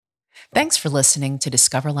Thanks for listening to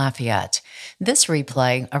Discover Lafayette. This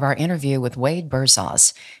replay of our interview with Wade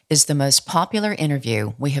Berzas is the most popular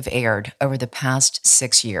interview we have aired over the past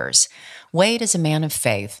 6 years. Wade is a man of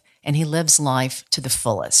faith, and he lives life to the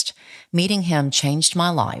fullest. Meeting him changed my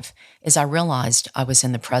life as I realized I was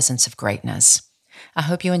in the presence of greatness. I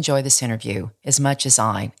hope you enjoy this interview as much as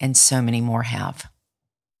I and so many more have.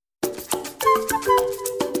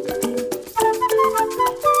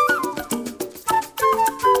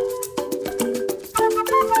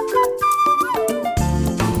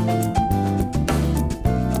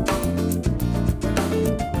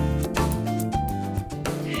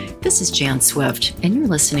 This is Jan Swift, and you're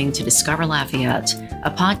listening to Discover Lafayette, a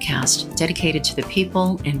podcast dedicated to the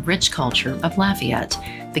people and rich culture of Lafayette,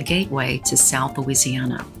 the gateway to South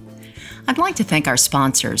Louisiana. I'd like to thank our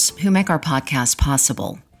sponsors who make our podcast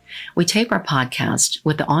possible. We tape our podcast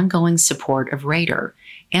with the ongoing support of Raider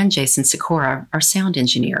and Jason Sikora, our sound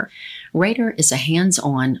engineer. Raider is a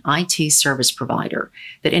hands-on IT service provider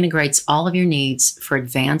that integrates all of your needs for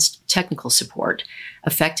advanced technical support,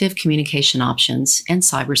 effective communication options, and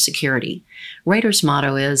cybersecurity. Raider's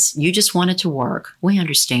motto is, "You just want it to work. We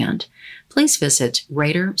understand." Please visit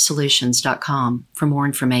RaiderSolutions.com for more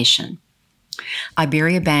information.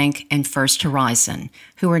 Iberia Bank and First Horizon,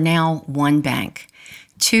 who are now one bank.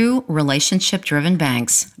 Two relationship-driven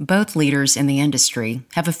banks, both leaders in the industry,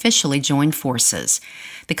 have officially joined forces.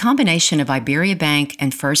 The combination of Iberia Bank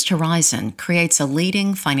and First Horizon creates a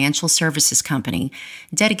leading financial services company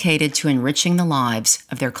dedicated to enriching the lives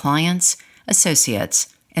of their clients, associates,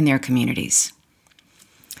 and their communities.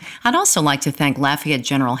 I'd also like to thank Lafayette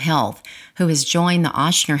General Health, who has joined the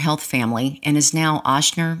Ochsner Health family and is now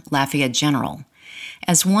Ochsner Lafayette General.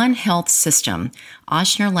 As one health system,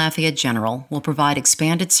 Ochsner Lafayette General will provide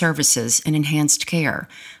expanded services and enhanced care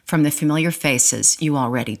from the familiar faces you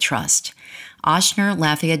already trust. Ochsner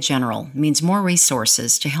Lafayette General means more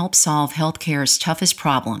resources to help solve healthcare's toughest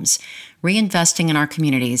problems, reinvesting in our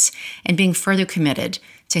communities, and being further committed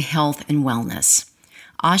to health and wellness.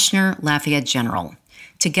 Ochsner Lafayette General.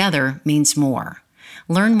 Together means more.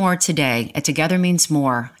 Learn more today at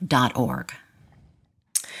togethermeansmore.org.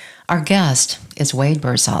 Our guest is Wade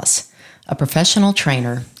Berzas, a professional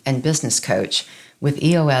trainer and business coach with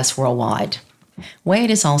EOS Worldwide. Wade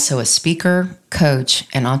is also a speaker, coach,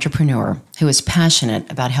 and entrepreneur who is passionate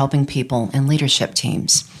about helping people and leadership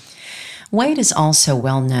teams. Wade is also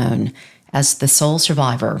well known as the sole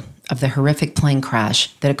survivor of the horrific plane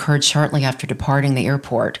crash that occurred shortly after departing the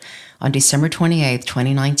airport on December 28,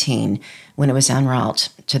 2019, when it was en route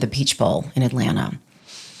to the Peach Bowl in Atlanta.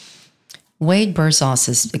 Wade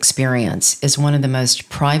Berzas' experience is one of the most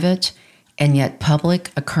private and yet public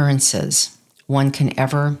occurrences one can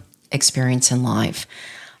ever experience in life.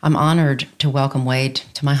 I'm honored to welcome Wade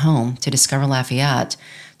to my home, to Discover Lafayette,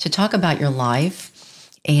 to talk about your life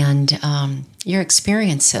and your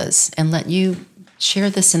experiences and let you share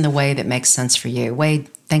this in the way that makes sense for you. Wade,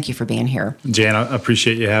 thank you for being here. Jan, I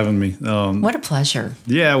appreciate you having me. What a pleasure.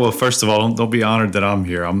 Yeah, well, first of all, don't be honored that I'm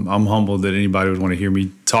here. I'm humbled that anybody would want to hear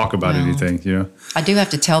me talk about anything, you know. I do have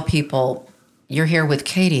to tell people, you're here with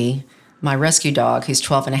Katie, my rescue dog, who's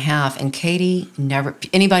 12 and a half, and Katie never,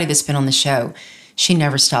 anybody that's been on the show, she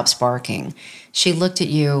never stops barking. She looked at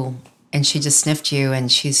you and she just sniffed you,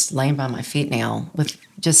 and she's laying by my feet now with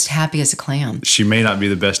just happy as a clam. She may not be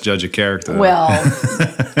the best judge of character. Well,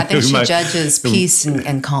 I think she judges peace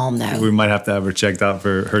and calm, though. We might have to have her checked out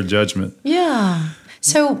for her judgment. Yeah.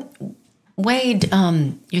 So, Wade,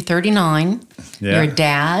 you're 39. Yeah. You're a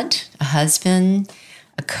dad, a husband,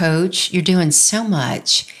 a coach. You're doing so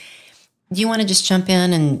much. Do you want to just jump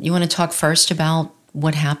in and you want to talk first about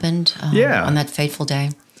what happened on that fateful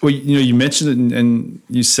day? Well, you know, you mentioned it and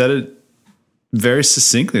you said it very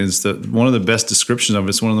succinctly. It's one of the best descriptions of it.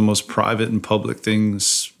 It's one of the most private and public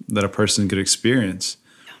things that a person could experience.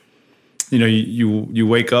 You know, you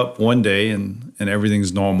wake up one day and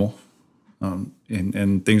everything's normal,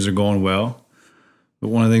 and things are going well. But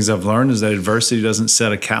one of the things I've learned is that adversity doesn't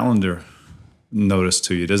set a calendar notice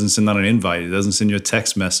to you. It doesn't send out an invite. It doesn't send you a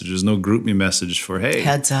text message. There's no group me message for, hey,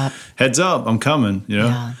 heads up, I'm coming. You know,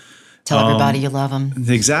 yeah. Tell everybody you love them.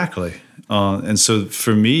 Exactly. And so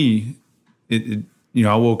for me, you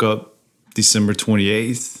know, I woke up December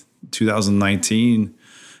 28th, 2019.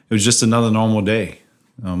 It was just another normal day.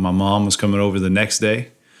 My mom was coming over the next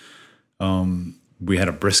day. We had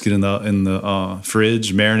a brisket in the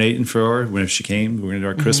fridge, marinating for her whenever she came. We were going to do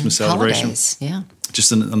our Christmas celebration. Holidays, yeah.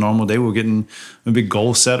 Just a normal day. We were getting a big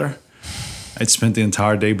goal setter. I'd spent the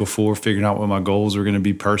entire day before figuring out what my goals were going to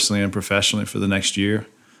be personally and professionally for the next year.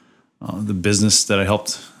 The business that I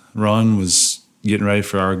helped run was getting ready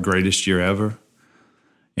for our greatest year ever.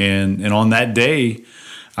 And on that day,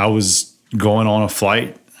 I was going on a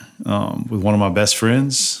flight with one of my best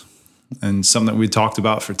friends, and something that we talked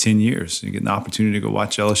about for 10 years. You get an opportunity to go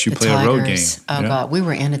watch LSU play a road game. Oh, God. We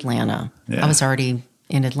were in Atlanta. Yeah. I was already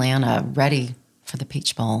in Atlanta, ready for the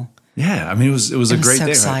Peach Bowl. Yeah. I mean, it was a great so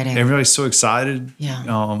day. Exciting. Right? Everybody's so excited.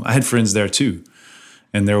 Yeah. I had friends there too,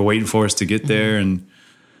 and they were waiting for us to get there. And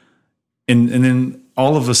then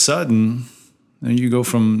all of a sudden, you go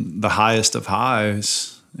from the highest of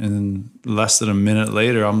highs, and then less than a minute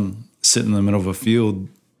later, I'm sitting in the middle of a field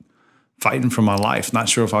fighting for my life, not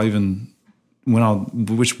sure if I'll even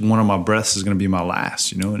which one of my breaths is going to be my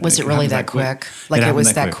last. Was it really that quick? Like it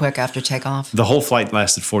was that quick after takeoff? The whole flight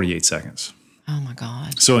lasted 48 seconds. Oh my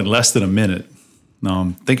God! So in less than a minute,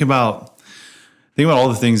 think about all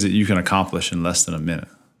the things that you can accomplish in less than a minute,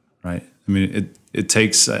 right? I mean, it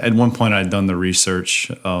takes. At one point, I'd done the research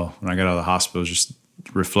when I got out of the hospital, just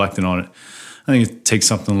reflecting on it. I think it takes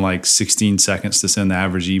something like 16 seconds to send the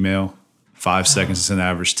average email, 5 seconds to send the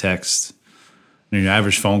average text. And your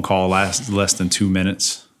average phone call lasts less than 2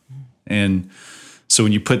 minutes. And so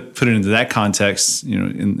when you put it into that context,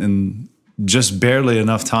 in just barely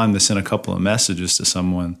enough time to send a couple of messages to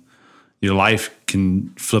someone, your life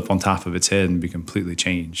can flip on top of its head and be completely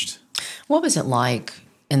changed. What was it like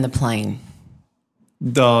in the plane?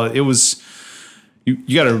 It was,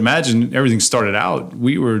 you got to imagine, everything started out,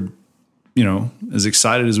 we were, as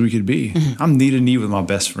excited as we could be. Mm-hmm. I'm knee to knee with my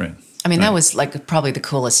best friend. I mean, that was like probably the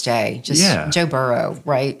coolest day. Just Joe Burrow,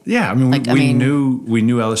 right? Yeah, I mean, we knew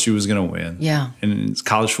LSU was going to win. Yeah, and it's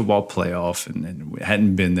college football playoff, and we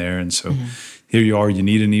hadn't been there, and so here you are, you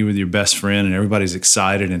knee to knee with your best friend, and everybody's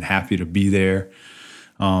excited and happy to be there.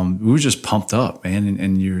 We were just pumped up, man,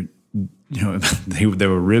 and you're. They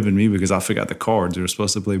were ribbing me because I forgot the cards. They were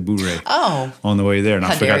supposed to play Boo-Ray on the way there, and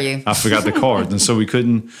I forgot the cards, and so we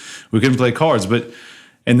couldn't play cards.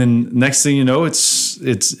 And then next thing you know,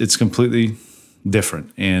 it's completely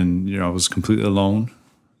different, and I was completely alone,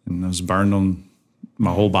 and I was burned on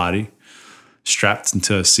my whole body, strapped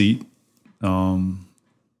into a seat,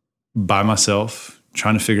 by myself,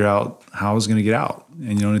 trying to figure out how I was going to get out.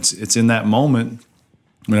 And it's in that moment,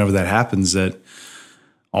 whenever that happens, that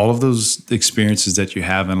all of those experiences that you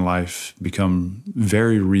have in life become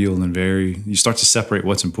very real and you start to separate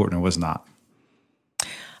what's important and what's not.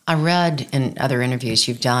 I read in other interviews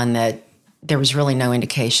you've done that there was really no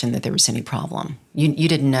indication that there was any problem. You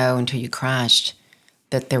didn't know until you crashed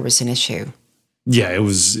that there was an issue. Yeah, it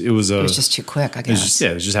was just too quick, I guess.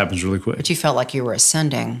 It just happens really quick. But you felt like you were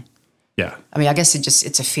ascending. Yeah. I mean, I guess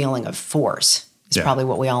it's a feeling of force. It's probably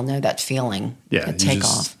what we all know, that feeling at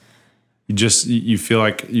takeoff. You feel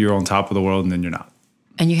like you're on top of the world, and then you're not.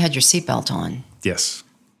 And you had your seatbelt on. Yes.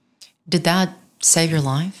 Did that save your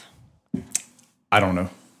life? I don't know.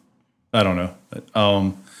 I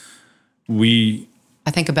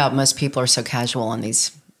think about most people are so casual on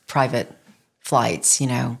these private flights,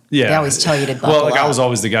 Yeah. They always tell you to buckle up. I was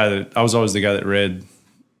always the guy that read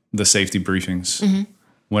the safety briefings. Mm-hmm.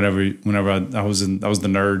 Whenever I was the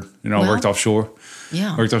nerd, I worked offshore.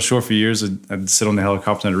 Yeah. Worked offshore for years. I'd sit on the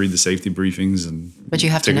helicopter and I'd read the safety briefings, but you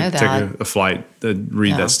have to know that. Take a flight,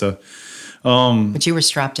 read that stuff. But you were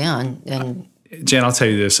strapped in, and Jan, I'll tell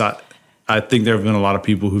you this. I think there have been a lot of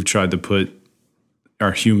people who've tried to put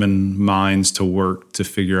our human minds to work to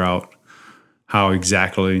figure out how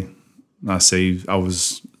exactly I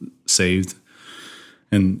was saved,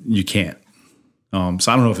 and you can't. So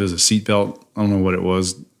I don't know if it was a seatbelt. I don't know what it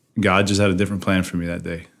was. God just had a different plan for me that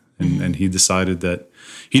day. And he decided,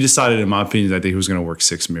 in my opinion, that day he was going to work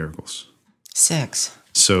 6 miracles. 6.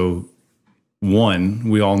 So 1,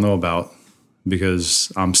 we all know about,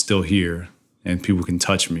 because I'm still here and people can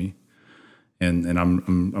touch me, and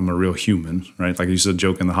I'm a real human, right? Like I used to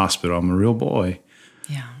joke in the hospital, I'm a real boy.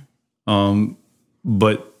 Yeah.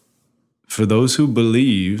 But for those who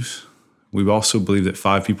believe, we also believe that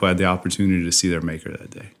 5 people had the opportunity to see their Maker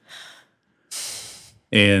that day.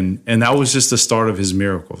 And that was just the start of his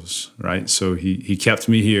miracles, right? So he kept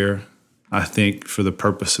me here, I think, for the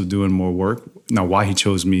purpose of doing more work. Now, why he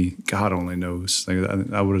chose me, God only knows. Like,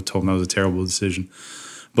 I would have told him that was a terrible decision.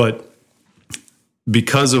 But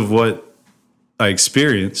because of what I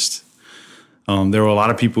experienced, there were a lot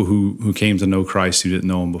of people who came to know Christ who didn't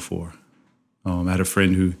know him before. I had a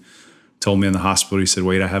friend who told me in the hospital, he said,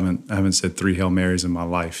 Wade, I haven't said 3 Hail Marys in my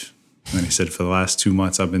life. And he said, for the last 2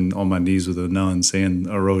 months, I've been on my knees with a nun saying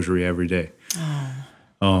a rosary every day.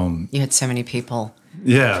 Oh. You had so many people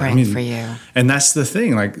praying for you. And that's the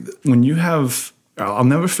thing. Like, when you have, I'll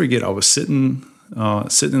never forget, I was sitting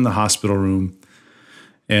in the hospital room,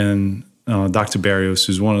 and Dr. Barrios,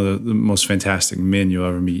 who's one of the most fantastic men you'll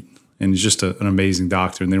ever meet, and he's just an amazing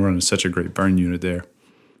doctor, and they run such a great burn unit there.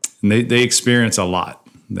 And they experience a lot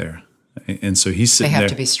there. And so he's sitting there. They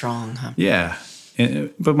have to be strong, huh? Yeah.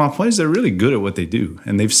 But my point is they're really good at what they do,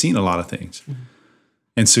 and they've seen a lot of things. Mm-hmm.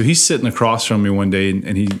 And so he's sitting across from me one day,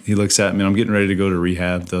 and he looks at me, and I'm getting ready to go to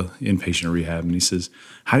rehab, the inpatient rehab, and he says,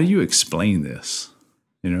 "How do you explain this?"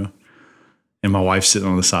 You know? And my wife's sitting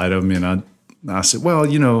on the side of me, and I said, "Well,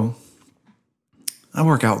 you know, I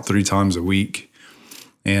work out 3 times a week,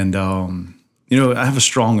 and you know, I have a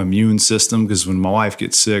strong immune system because when my wife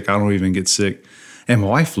gets sick, I don't even get sick." And my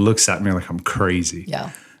wife looks at me like I'm crazy.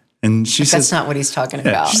 Yeah. And she says, "That's not what he's talking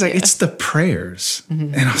about." She's like, "It's the prayers."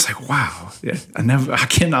 Mm-hmm. And I was like, "Wow, yeah, I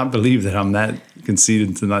cannot believe that I'm that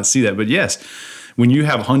conceited to not see that." But yes, when you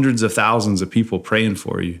have hundreds of thousands of people praying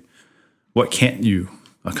for you, what can't you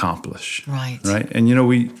accomplish? Right. Right. And you know,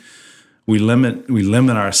 we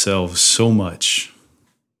limit ourselves so much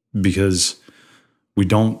because we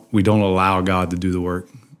don't allow God to do the work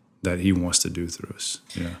that He wants to do through us.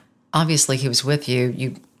 Yeah. Obviously, He was with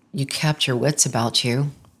you. You kept your wits about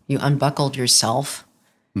you. You unbuckled yourself,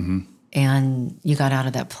 mm-hmm. and you got out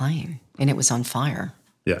of that plane, and it was on fire.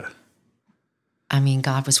 Yeah. I mean,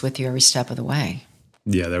 God was with you every step of the way.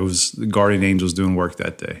 Yeah, there was guardian angels doing work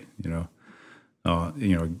that day. You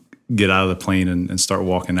know, get out of the plane and start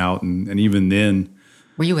walking out, and even then,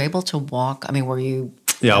 were you able to walk? I mean, were you?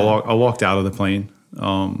 Yeah, I walked out of the plane.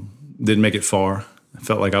 Didn't make it far. I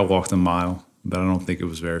felt like I walked a mile, but I don't think it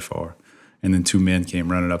was very far. And then 2 men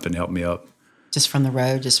came running up and helped me up. Just from the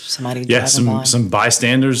road, just somebody driving by? Some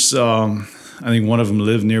bystanders. I think one of them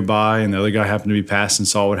lived nearby, and the other guy happened to be passing,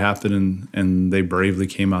 saw what happened, and they bravely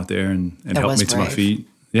came out there and helped me to my feet.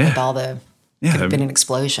 Yeah. With all the, could have been an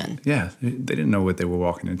explosion. Yeah, they didn't know what they were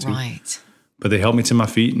walking into. Right. But they helped me to my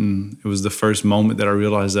feet, and it was the first moment that I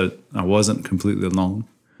realized that I wasn't completely alone,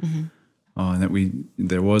 mm-hmm. And that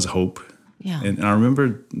there was hope. Yeah. And I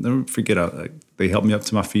remember, never forget, they helped me up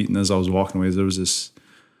to my feet, and as I was walking away, there was this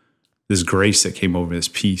grace that came over me, this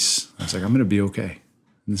peace. I was like, I'm going to be okay.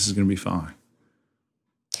 This is going to be fine.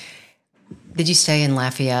 Did you stay in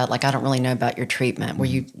Lafayette? Like, I don't really know about your treatment. Were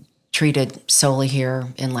you treated solely here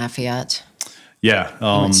in Lafayette? Yeah.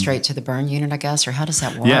 You went straight to the burn unit, I guess, or how does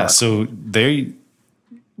that work? Yeah, so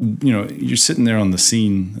you're sitting there on the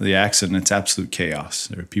scene of the accident, and it's absolute chaos.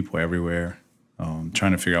 There are people everywhere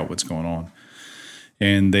trying to figure out what's going on.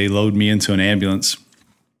 And they load me into an ambulance.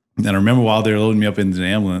 And I remember while they were loading me up into the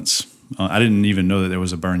ambulance, I didn't even know that there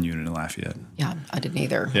was a burn unit in Lafayette. Yeah, I didn't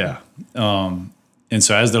either. Yeah. And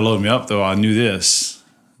so as they're loading me up, though, I knew this.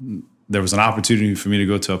 There was an opportunity for me to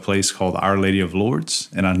go to a place called Our Lady of Lourdes,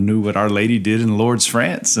 and I knew what Our Lady did in Lourdes,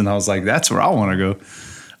 France. And I was like, that's where I want to go.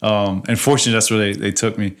 And fortunately, that's where they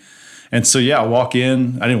took me. And so, yeah, I walk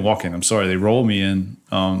in. I didn't walk in. I'm sorry. They rolled me in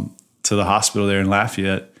to the hospital there in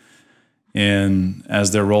Lafayette. And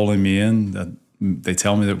as they're rolling me in, they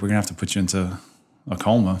tell me that we're going to have to put you into a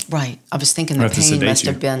coma. Right. I was thinking the pain must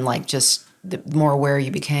have been like just the more aware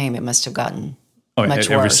you became, it must have gotten much worse.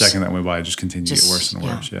 Every second that went by, it just continued to get worse and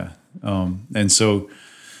worse. Yeah. And so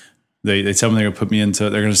they tell me they're going to put me they're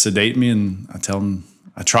going to sedate me. And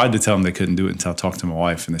I tried to tell them they couldn't do it until I talked to my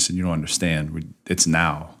wife. And they said, you don't understand. It's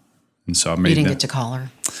now. And so I made You didn't get to call her?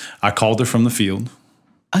 I called her from the field.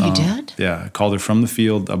 Oh, you did? Yeah. I called her from the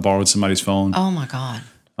field. I borrowed somebody's phone. Oh, my God.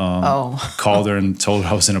 Called her and told her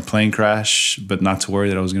I was in a plane crash, but not to worry,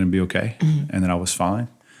 that I was going to be okay, mm-hmm. and that I was fine.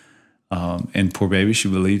 And poor baby, she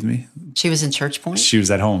believed me. She was in Church Point? She was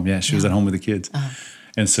at home. Yeah, she was at home with the kids. Uh-huh.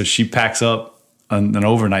 And so she packs up an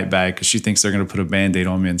overnight bag because she thinks they're going to put a Band-Aid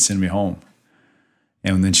on me and send me home.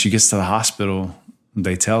 And then she gets to the hospital.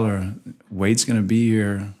 They tell her, Wade's going to be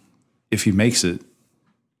here, if he makes it,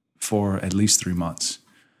 for at least 3 months.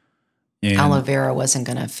 And aloe vera wasn't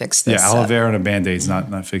going to fix this. Yeah, aloe vera and a Band-Aid's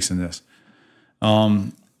not fixing this.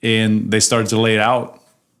 And they started to lay it out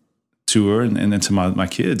to her and then to my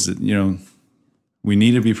kids that, we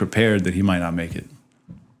need to be prepared that he might not make it.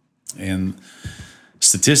 And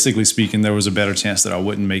statistically speaking, there was a better chance that I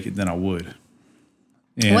wouldn't make it than I would.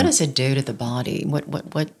 And what does it do to the body?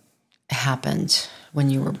 What happened when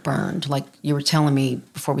you were burned? Like you were telling me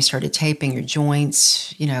before we started taping, your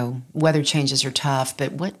joints, weather changes are tough,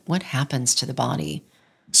 but what happens to the body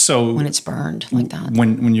when it's burned like that?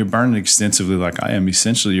 When you're burned extensively like I am,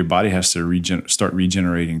 essentially your body has to start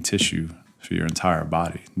regenerating tissue for your entire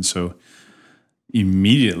body. And so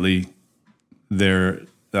immediately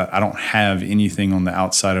I don't have anything on the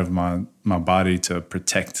outside of my body to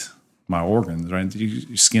protect my organs, right?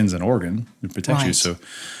 Your skin's an organ. It protects you. So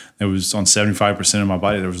it was on 75% of my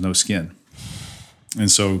body, there was no skin.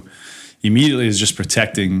 And so immediately it's just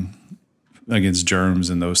protecting against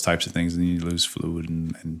germs and those types of things, and you lose fluid,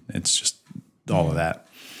 and it's just all of that.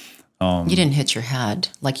 You didn't hit your head.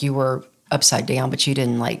 Like, you were upside down, but you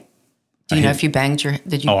didn't, like, do you know if you banged your,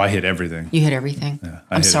 did you? Oh, I hit everything. You hit everything? Yeah,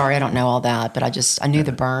 I'm sorry, I don't know all that, but I knew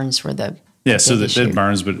the burns were the so that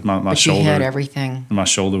burns, but my shoulder. You hit everything. My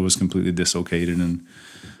shoulder was completely dislocated,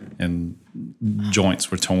 and joints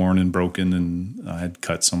were torn and broken, and I had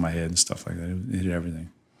cuts on my head and stuff like that. It hit everything.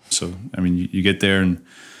 So, I mean, you get there, and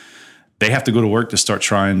they have to go to work to start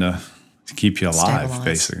trying to keep you alive,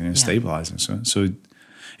 basically, and stabilizing. So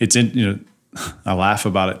it's I laugh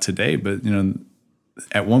about it today, but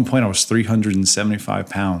at one point I was 375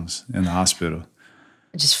 pounds in the hospital.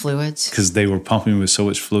 Just fluids? Because they were pumping me with so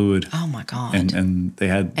much fluid. Oh my God. And they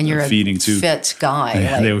had and you're a feeding tube. Fit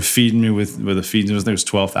guy. They were feeding me with a feeding. There was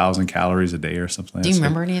 12,000 calories a day or something like that. Do you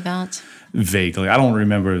remember any of that? Vaguely. I don't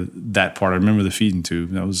remember that part. I remember the feeding tube.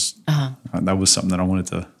 That was something that I wanted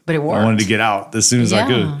to. But it worked. I wanted to get out as soon as I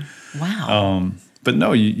could. Wow. But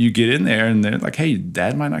no, you get in there and they're like, hey,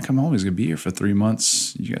 Dad might not come home. He's going to be here for 3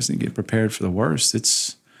 months. You guys need to get prepared for the worst.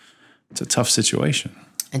 It's a tough situation.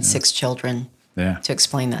 And 6 children. Yeah. To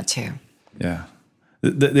explain that too. Yeah.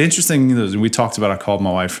 The interesting thing is, we talked about, I called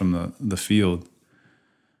my wife from the field.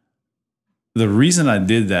 The reason I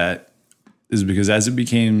did that is because as it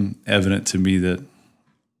became evident to me that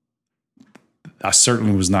I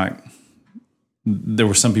certainly was not, there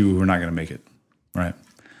were some people who were not going to make it, right?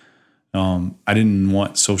 I didn't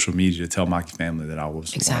want social media to tell my family that I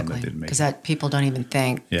was one that didn't make it. Because people don't even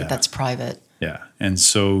think that that's private. Yeah. And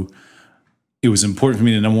so it was important for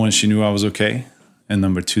me that, number one, she knew I was okay. And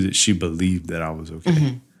number two, that she believed that I was okay.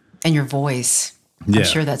 Mm-hmm. And your voice. I'm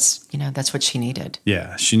sure that's what she needed.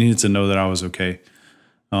 Yeah. She needed to know that I was okay.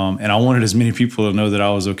 And I wanted as many people to know that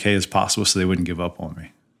I was okay as possible so they wouldn't give up on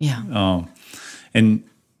me. Yeah. And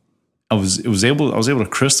I was able to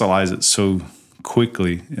crystallize it so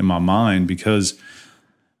quickly in my mind because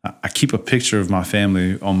I keep a picture of my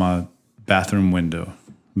family on my bathroom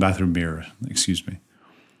mirror, excuse me.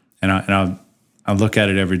 And I look at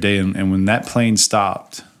it every day. And when that plane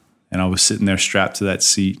stopped and I was sitting there strapped to that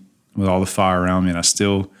seat with all the fire around me, and I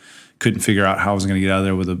still couldn't figure out how I was going to get out of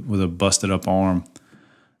there with a busted up arm,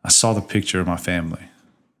 I saw the picture of my family.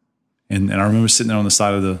 And I remember sitting there on the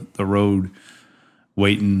side of the road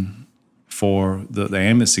waiting for the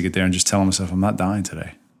ambulance to get there and just telling myself, I'm not dying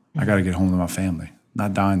today. I got to get home to my family. I'm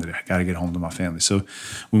not dying today. I got to get home to my family. So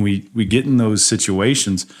when we get in those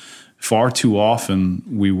situations, far too often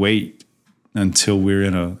we wait until we're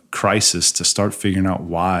in a crisis to start figuring out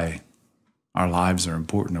why our lives are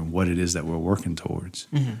important and what it is that we're working towards.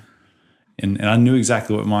 Mm-hmm. And I knew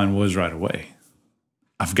exactly what mine was right away.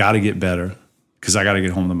 I've got to get better because I got to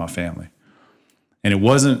get home to my family. And it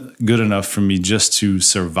wasn't good enough for me just to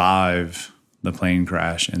survive the plane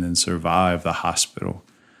crash and then survive the hospital.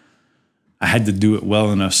 I had to do it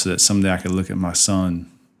well enough so that someday I could look at my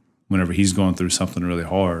son whenever he's going through something really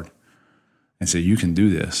hard and say, you can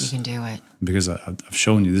do this. You can do it. Because I've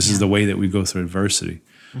shown you this is the way that we go through adversity.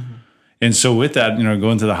 Mm-hmm. And so with that,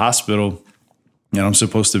 going to the hospital, I'm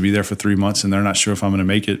supposed to be there for 3 months and they're not sure if I'm going to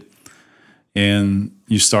make it. And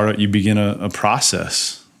you begin a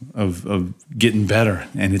process of getting better.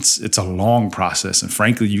 And it's a long process. And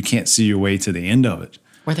frankly, you can't see your way to the end of it.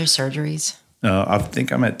 Were there surgeries? I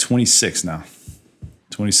think I'm at 26 now.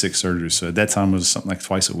 26 surgeries. So at that time it was something like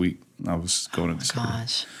twice a week. I was going to surgery.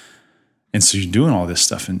 Gosh. And so you're doing all this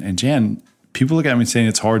stuff. And Jan, people look at me saying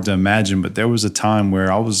it's hard to imagine, but there was a time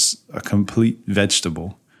where I was a complete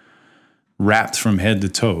vegetable, wrapped from head to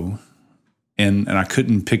toe. And I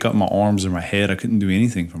couldn't pick up my arms or my head. I couldn't do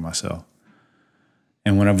anything for myself.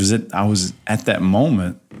 And when I was at that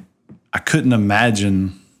moment, I couldn't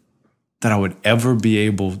imagine that I would ever be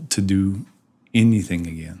able to do anything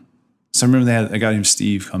again. So I remember they had a guy named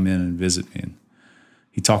Steve come in and visit me. And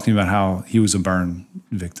he talked to me about how he was a burn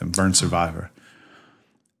survivor.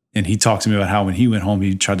 And he talked to me about how when he went home,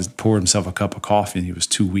 he tried to pour himself a cup of coffee and he was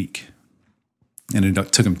too weak. And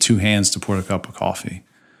it took him 2 hands to pour a cup of coffee.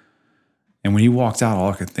 And when he walked out,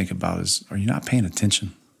 all I could think about is, are you not paying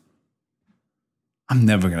attention? I'm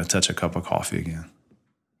never going to touch a cup of coffee again.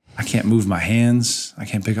 I can't move my hands. I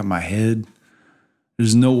can't pick up my head.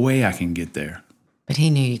 There's no way I can get there. But he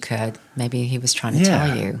knew you could. Maybe he was trying to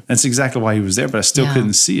tell you. That's exactly why he was there, but I still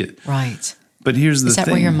couldn't see it. Right. But here's the thing. Is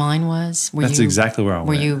that where your mind was? That's exactly where I went.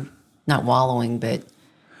 Were you not wallowing, but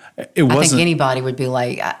it wasn't. I think anybody would be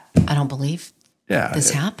like, I don't believe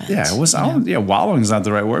this happened. Yeah, it was. Wallowing is not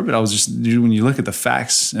the right word, but I was just, when you look at the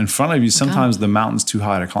facts in front of you, sometimes the mountain's too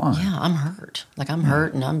high to climb. Yeah, I'm hurt. I'm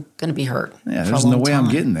hurt and I'm going to be hurt. Yeah, there's no way I'm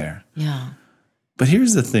getting there. Yeah. But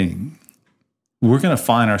here's the thing. we're going to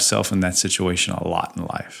find ourselves in that situation a lot in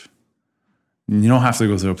life. You don't have to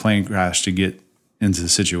go through a plane crash to get into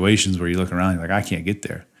situations where you look around and you're like, I can't get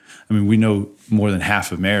there. I mean, we know more than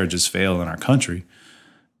half of marriages fail in our country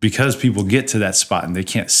because people get to that spot and they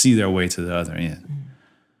can't see their way to the other end.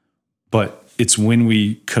 But it's when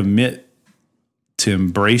we commit to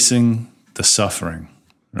embracing the suffering,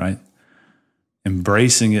 right?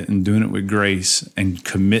 Embracing it and doing it with grace and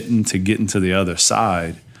committing to getting to the other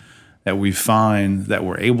side that we find that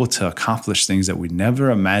we're able to accomplish things that we never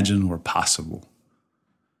imagined were possible.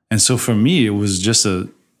 And so for me, it was just a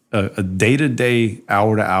day-to-day,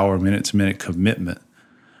 hour-to-hour, minute-to-minute commitment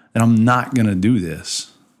that I'm not going to do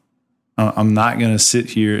this. I'm not going to sit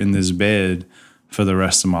here in this bed for the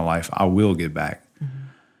rest of my life. I will get back.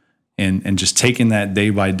 And just taking that day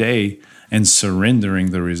by day and surrendering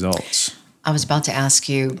the results. I was about to ask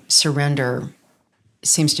you, surrender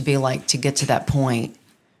seems to be like to get to that point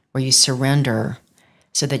where you surrender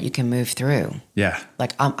so that you can move through. Yeah.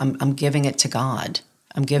 Like I'm giving it to God.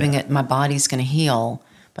 I'm giving it, my body's going to heal,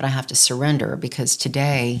 but I have to surrender because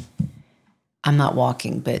today I'm not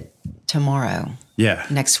walking, but tomorrow,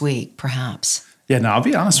 next week, perhaps. Yeah, now I'll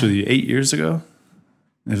be honest with you, 8 years ago,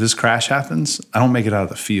 if this crash happens, I don't make it out of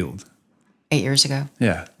the field. 8 years ago?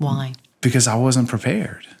 Yeah. Why? Because I wasn't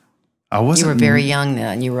prepared. You were very young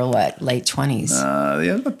then. You were what, late 20s?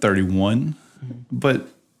 About 31. But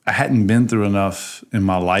I hadn't been through enough in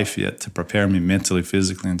my life yet to prepare me mentally,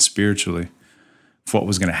 physically, and spiritually for what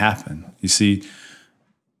was going to happen. You see,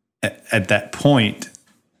 at that point,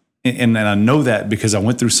 and I know that because I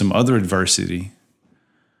went through some other adversity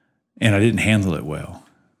and I didn't handle it well.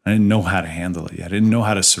 I didn't know how to handle it yet. I didn't know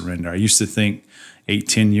how to surrender. I used to think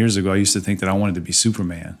 10 years ago, I used to think that I wanted to be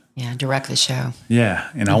Superman. Yeah, direct the show. Yeah,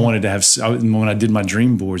 and I wanted to have, when I did my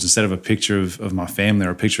dream boards, instead of a picture of my family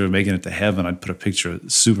or a picture of making it to heaven, I'd put a picture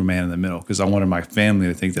of Superman in the middle because I wanted my family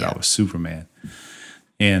to think that I was Superman.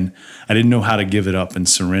 And I didn't know how to give it up and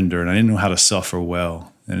surrender, and I didn't know how to suffer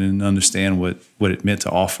well. I didn't understand what it meant to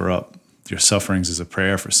offer up your sufferings as a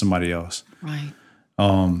prayer for somebody else. Right.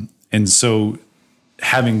 And so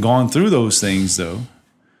having gone through those things, though,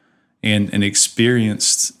 and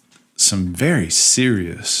experienced some very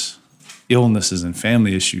serious illnesses and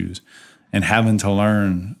family issues and having to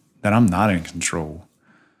learn that I'm not in control.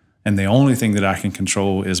 And the only thing that I can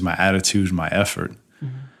control is my attitude, my effort.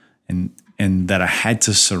 And that I had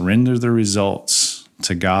to surrender the results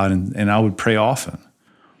to God. And I would pray often,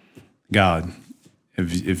 God,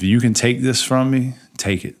 if you can take this from me,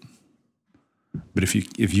 take it. But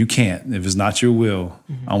if you can't, if it's not your will,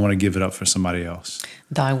 I want to give it up for somebody else.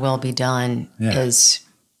 Thy will be done is,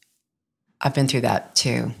 I've been through that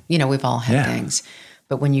too. You know, we've all had things.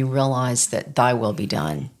 But when you realize that thy will be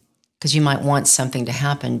done, because you might want something to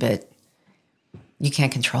happen, but you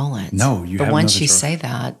can't control it. No, But once you say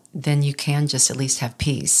that, then you can just at least have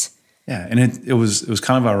peace. Yeah, and it was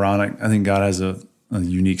kind of ironic. I think God has a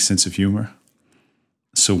unique sense of humor.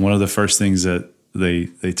 So one of the first things that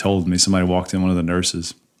they told me, somebody walked in, one of the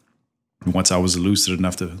nurses, once I was lucid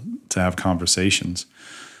enough to have conversations,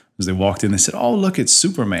 as they walked in, they said, "Oh, look, it's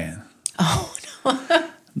Superman." Oh, no.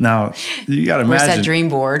 Now, you got to imagine. Where's that dream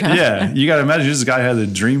board? Huh? Yeah, you got to imagine this guy had a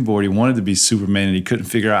dream board. He wanted to be Superman, and he couldn't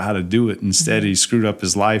figure out how to do it. Instead, he screwed up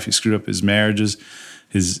his life. He screwed up his marriages.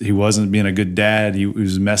 He wasn't being a good dad. He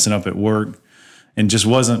was messing up at work and just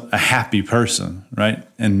wasn't a happy person, right?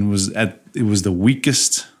 And it was the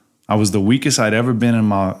weakest. I was the weakest I'd ever been in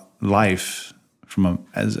my life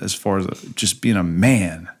as far as just being a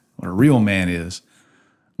man, what a real man is,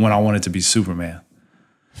 when I wanted to be Superman.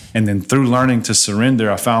 And then through learning to surrender,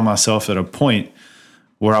 I found myself at a point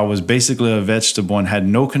where I was basically a vegetable and had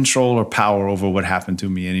no control or power over what happened to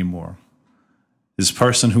me anymore. This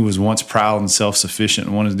person who was once proud and self-sufficient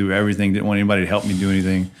and wanted to do everything, didn't want anybody to help me do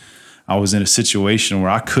anything. I was in a situation where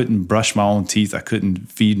I couldn't brush my own teeth. I couldn't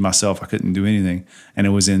feed myself. I couldn't do anything. And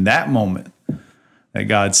it was in that moment that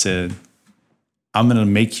God said, I'm going to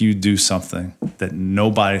make you do something that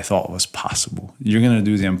nobody thought was possible. You're going to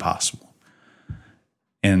do the impossible.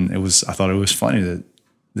 And I thought it was funny that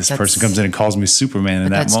this person comes in and calls me Superman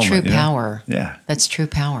in that moment. That's true power. Yeah. That's true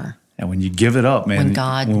power. And when you give it up, man,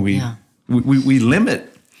 we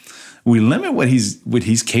limit what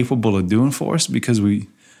he's capable of doing for us because we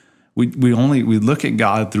look at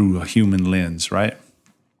God through a human lens, right?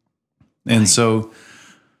 And so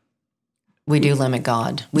we do limit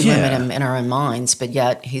God. We limit him in our own minds, but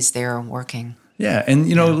yet he's there working. Yeah. And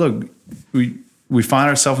look, we find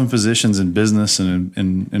ourselves in positions in business and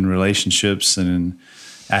in relationships and in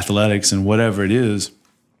athletics and whatever it is,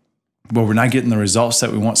 but we're not getting the results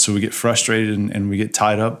that we want. So we get frustrated and we get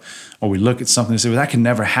tied up, or we look at something and say, well, that can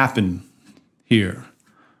never happen here.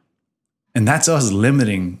 And that's us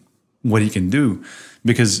limiting what he can do,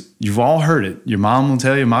 because you've all heard it. Your mom will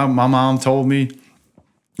tell you, my mom told me,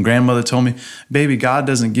 grandmother told me, baby, God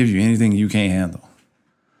doesn't give you anything you can't handle.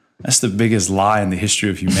 That's the biggest lie in the history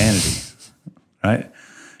of humanity, right?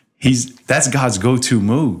 That's God's go-to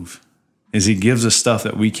move, is he gives us stuff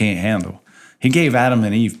that we can't handle. He gave Adam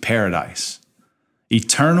and Eve paradise,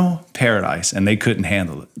 eternal paradise, and they couldn't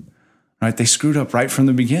handle it, right? They screwed up right from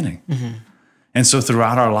the beginning. Mm-hmm. And so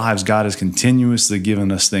throughout our lives, God has continuously given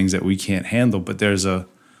us things that we can't handle, but there's a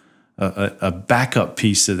backup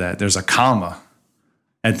piece to that. There's a comma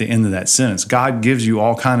at the end of that sentence. God gives you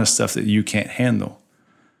all kind of stuff that you can't handle,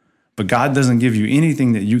 but God doesn't give you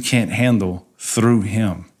anything that you can't handle through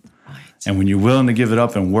him. Right. And when you're willing to give it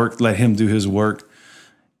up and work, let him do his work,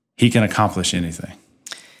 he can accomplish anything.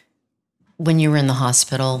 When you were in the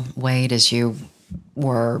hospital, Wade, as you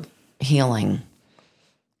were healing,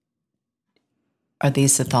 are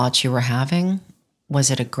these the thoughts you were having?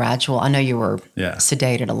 Was it a gradual? I know you were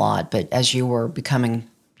sedated a lot, but as you were becoming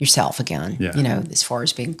yourself again, as far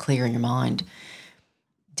as being clear in your mind,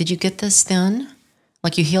 did you get this then?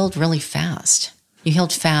 Like, you healed really fast. You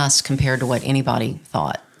healed fast compared to what anybody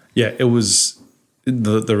thought. Yeah, it was,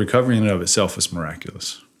 the recovery in and of itself was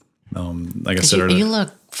miraculous. Like I said earlier. You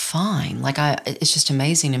look fine. Like, it's just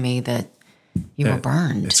amazing to me that you were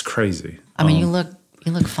burned. It's crazy. I mean, you look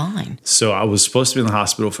fine. So I was supposed to be in the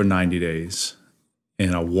hospital for 90 days,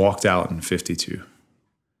 and I walked out in 52.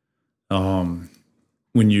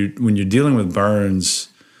 When you're dealing with burns,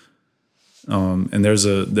 and there's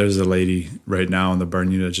a lady right now in the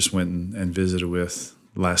burn unit I just went and visited with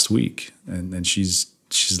last week, and she's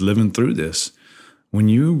living through this. When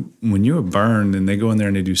you are burned and they go in there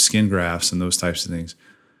and they do skin grafts and those types of things,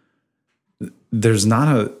 it's not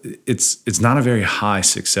a very high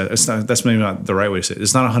success. That's maybe not the right way to say it.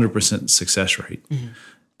 It's not 100% success rate. Mm-hmm.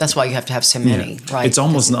 That's why you have to have so many, right? It's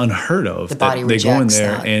almost unheard of. The body they go in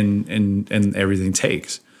there that. and everything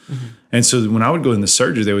takes. Mm-hmm. And so when I would go into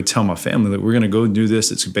surgery, they would tell my family that we're going to go do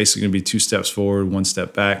this. It's basically going to be 2 steps forward, 1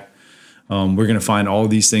 step back. We're going to find all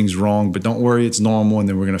these things wrong, but don't worry, it's normal, and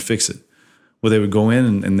then we're going to fix it. Well, they would go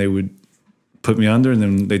in and they would put me under, and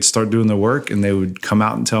then they'd start doing their work, and they would come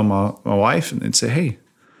out and tell my wife, and they'd say, hey,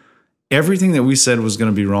 everything that we said was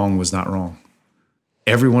going to be wrong was not wrong.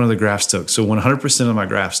 Every one of the grafts took. So 100% of my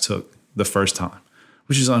grafts took the first time,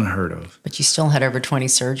 which is unheard of. But you still had over 20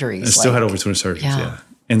 surgeries. I still had over 20 surgeries, yeah.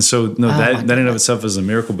 And so, that in and of itself is a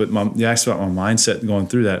miracle. But you asked about my mindset going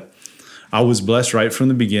through that. I was blessed right from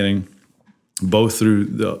the beginning, both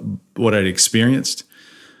through what I'd experienced,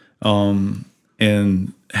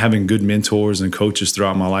 and having good mentors and coaches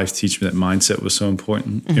throughout my life teach me that mindset was so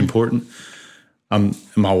important.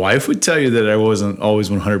 My wife would tell you that I wasn't always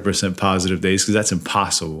 100% positive days, because that's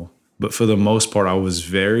impossible. But for the most part, I was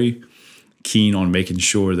very keen on making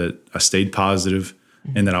sure that I stayed positive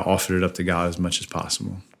and that I offered it up to God as much as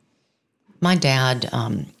possible. My dad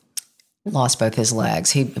lost both his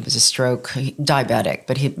legs. It was a stroke, diabetic,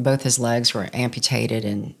 but both his legs were amputated,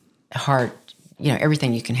 and heart,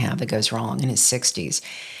 everything you can have that goes wrong in his 60s.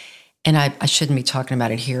 And I shouldn't be talking about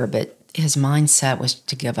it here, but his mindset was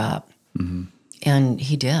to give up. Mm-hmm. And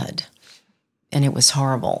he did. And it was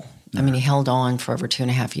horrible. Yeah. I mean, he held on for over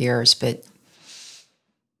 2.5 years, but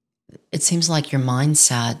it seems like your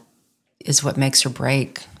mindset is what makes or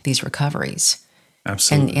break these recoveries.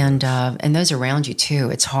 Absolutely. And those around you too.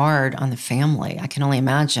 It's hard on the family. I can only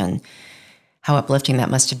imagine how uplifting that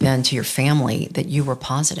must have been to your family that you were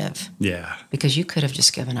positive. Yeah. Because you could have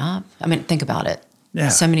just given up. I mean, think about it. Yeah.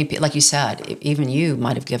 So many people, like you said, even you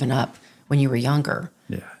might have given up when you were younger.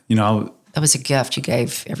 Yeah. That was a gift you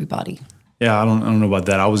gave everybody. Yeah, I don't know about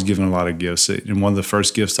that. I was given a lot of gifts. And one of the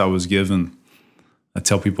first gifts I was given, I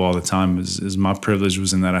tell people all the time, is my privilege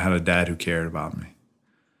was in that I had a dad who cared about me.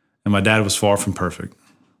 And my dad was far from perfect.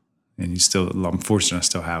 And I'm fortunate I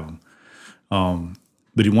still have him.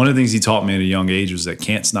 But one of the things he taught me at a young age was that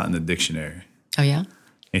can't's not in the dictionary. Oh, yeah?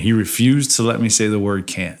 And he refused to let me say the word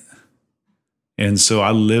can't. And so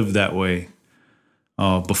I lived that way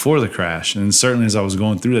before the crash. And certainly as I was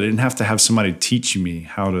going through that, I didn't have to have somebody teach me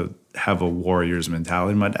how to have a warrior's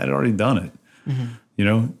mentality. My dad had already done it.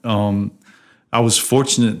 Mm-hmm. I was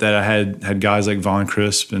fortunate that I had guys like Von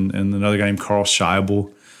Crisp and another guy named Carl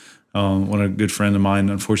Scheibel, one a good friend of mine.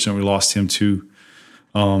 Unfortunately, we lost him too.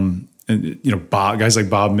 And guys like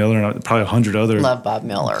Bob Miller and probably 100 other. Love Bob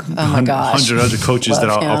Miller. Oh my gosh. 100 other coaches that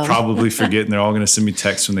I'll probably forget, and they're all going to send me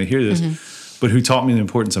texts when they hear this. Mm-hmm. But who taught me the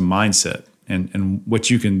importance of mindset and what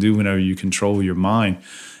you can do whenever you control your mind.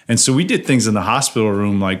 And so we did things in the hospital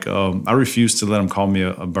room like I refused to let them call me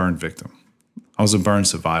a burn victim. I was a burn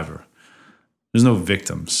survivor. There's no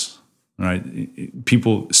victims, right?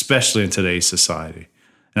 People, especially in today's society.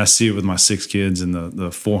 And I see it with my 6 kids and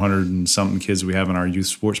the 400 and something kids we have in our youth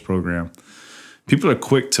sports program. People are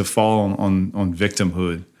quick to fall on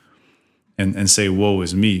victimhood and say, woe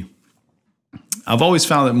is me. I've always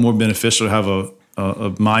found it more beneficial to have a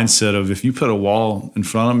mindset of, if you put a wall in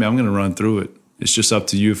front of me, I'm going to run through it. It's just up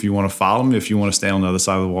to you if you want to follow me, if you want to stay on the other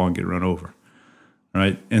side of the wall and get run over,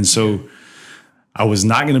 right? And so I was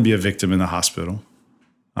not going to be a victim in the hospital.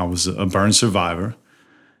 I was a burn survivor.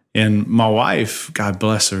 And my wife, God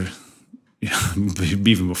bless her,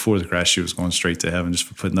 even before the crash, she was going straight to heaven just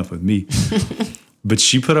for putting up with me. But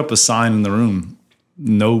she put up a sign in the room,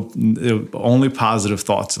 only positive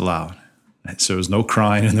thoughts allowed. So there was no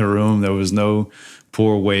crying in the room. There was no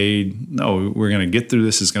poor Wade. No, we're going to get through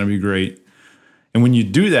this. It's going to be great. And when you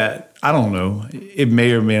do that, I don't know, it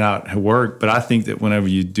may or may not work, but I think that whenever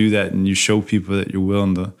you do that and you show people that you're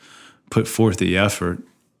willing to put forth the effort,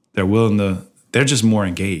 they're just more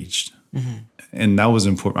engaged. Mm-hmm. And that was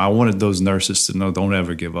important. I wanted those nurses to know, don't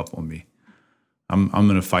ever give up on me. I'm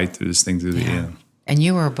going to fight through this thing through the end. And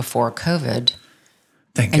you were before COVID.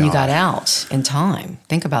 Thank God. And you got out in time.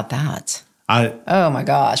 Think about that. Oh my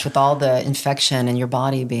gosh, with all the infection and your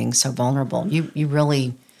body being so vulnerable, you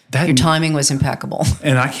really, your timing was impeccable.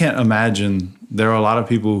 And I can't imagine, there are a lot of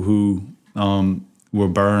people who were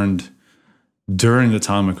burned during the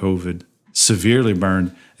time of COVID, severely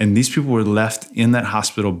burned, and these people were left in that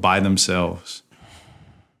hospital by themselves.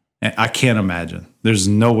 And I can't imagine. There's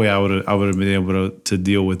no way I would have been able to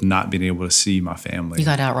deal with not being able to see my family. You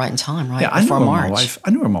got out right in time, right? Yeah, Before March.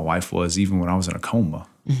 I knew where my wife was even when I was in a coma,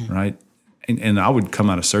 mm-hmm. right? And I would come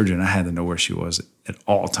out of surgery and I had to know where she was at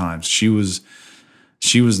all times. She was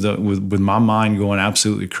with my mind going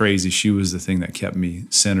absolutely crazy. She was the thing that kept me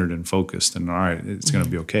centered and focused. And all right, it's mm-hmm. going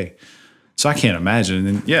to be okay. So I can't imagine.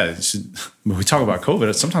 And yeah, when we talk about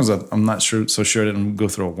COVID, sometimes I'm not so sure I didn't go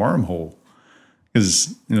through a wormhole,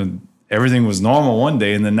 because everything was normal one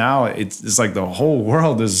day, and then now it's like the whole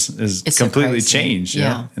world is completely so changed.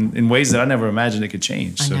 Yeah, in ways that I never imagined it could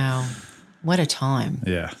change. I know. What a time.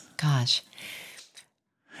 Yeah. Gosh.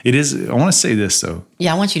 It is. I want to say this though.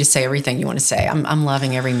 Yeah, I want you to say everything you want to say. I'm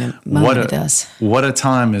loving every moment of this. What a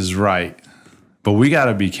time is right, but we got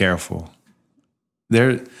to be careful.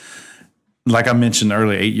 Like I mentioned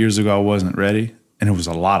earlier, 8 years ago, I wasn't ready, and it was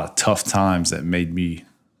a lot of tough times that made me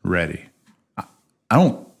ready.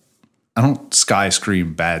 I don't sky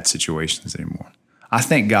scream bad situations anymore. I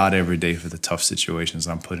thank God every day for the tough situations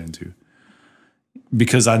I'm put into,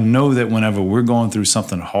 because I know that whenever we're going through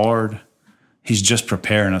something hard, He's just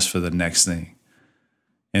preparing us for the next thing.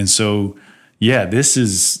 And so, yeah, this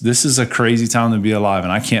is a crazy time to be alive,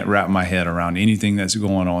 and I can't wrap my head around anything that's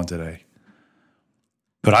going on today.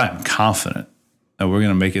 But I am confident that we're going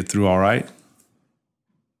to make it through all right,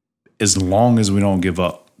 as long as we don't give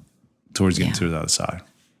up towards getting to the other side.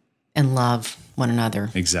 And love one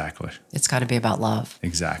another. Exactly. It's got to be about love.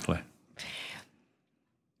 Exactly.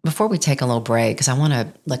 Before we take a little break, because I want to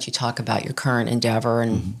let you talk about your current endeavor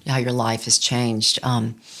and mm-hmm. how your life has changed.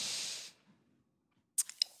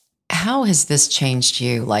 How has this changed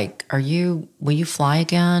you? Like, will you fly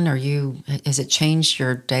again? Has it changed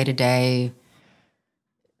your day-to-day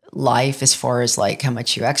life as far as like how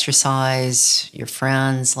much you exercise, your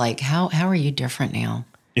friends? Like, how are you different now?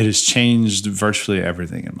 It has changed virtually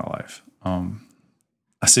everything in my life.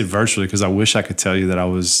 I say virtually because I wish I could tell you that I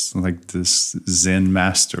was like this Zen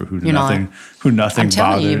master who nothing I'm telling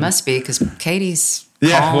bothered. You must be, because Katie's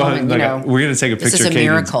calm. Well, and, we're going to take a picture. This is a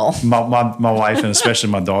miracle. My wife and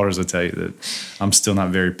especially my daughters will tell you that I'm still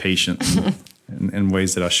not very patient in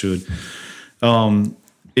ways that I should.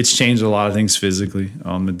 It's changed a lot of things physically.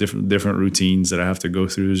 The different routines that I have to go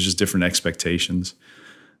through. There's just different expectations.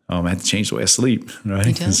 I had to change the way I sleep, right?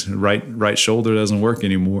 Because right shoulder doesn't work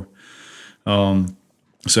anymore.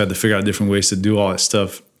 So I had to figure out different ways to do all that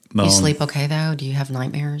stuff. You sleep okay though? Do you have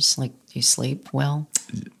nightmares? Like, do you sleep well?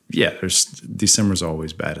 Yeah, December's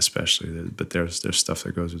always bad, especially. But there's stuff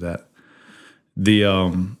that goes with that.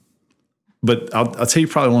 But I'll tell you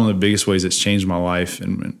probably one of the biggest ways it's changed my life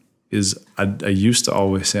is I used to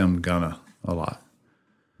always say I'm gonna a lot.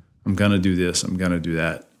 I'm gonna do this. I'm gonna do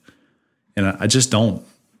that, and I just don't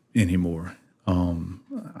anymore.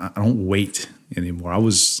 I don't wait anymore.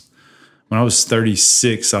 When I was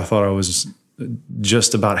 36, I thought I was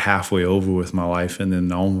just about halfway over with my life, and then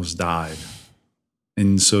I almost died.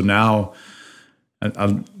 And so now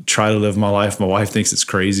I try to live my life. My wife thinks it's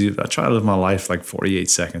crazy, but I try to live my life like 48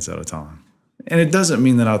 seconds at a time. And it doesn't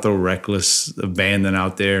mean that I throw reckless abandon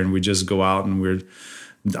out there and we just go out and we're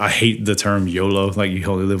I hate the term YOLO, like you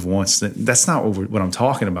only live once. That's not what I'm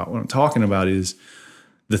talking about. What I'm talking about is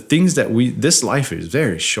the things that this life is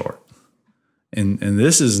very short. And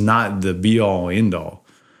this is not the be all end all.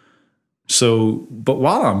 So, but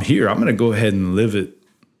while I'm here, I'm going to go ahead and live it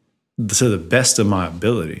to the best of my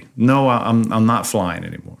ability. No, I'm not flying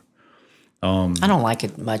anymore. I don't like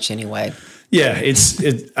it much anyway. Yeah, here's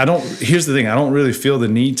the thing. I don't really feel the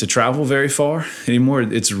need to travel very far anymore.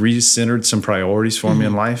 It's recentered some priorities for me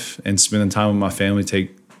in life, and spending time with my family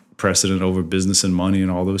take precedent over business and money and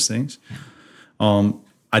all those things.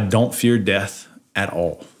 I don't fear death at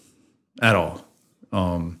all. At all.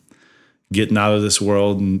 Getting out of this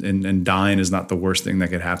world and dying is not the worst thing that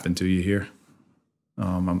could happen to you here.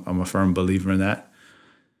 I'm a firm believer in that.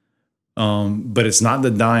 But it's not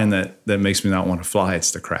the dying that makes me not want to fly.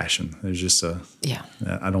 It's the crashing. There's just I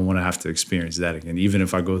don't want to have to experience that again. Even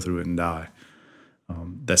if I go through it and die,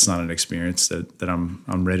 that's not an experience that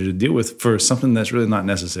I'm ready to deal with for something that's really not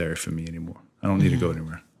necessary for me anymore. I don't need to go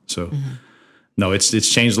anywhere. So no, it's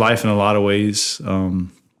changed life in a lot of ways.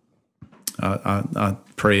 I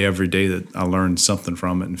pray every day that I learn something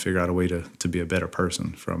from it and figure out a way to be a better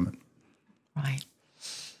person from it. Right.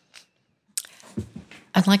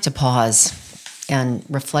 I'd like to pause and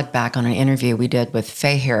reflect back on an interview we did with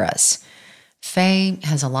Faye Harris. Faye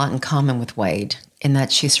has a lot in common with Wade in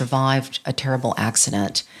that she survived a terrible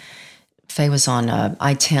accident. Faye was on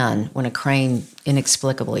I-10 when a crane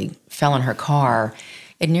inexplicably fell on her car.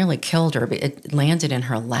 It nearly killed her, but it landed in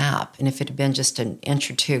her lap. And if it had been just an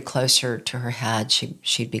inch or two closer to her head,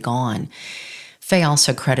 she'd be gone. Faye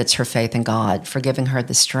also credits her faith in God for giving her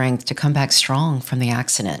the strength to come back strong from the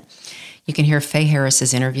accident. You can hear Faye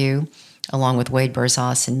Harris's interview along with Wade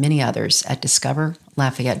Berzas and many others at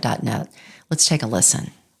discoverlafayette.net. Let's take a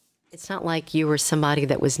listen. It's not like you were somebody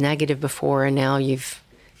that was negative before and now you've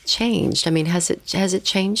changed. I mean, has it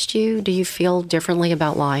changed you? Do you feel differently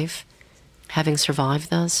about life having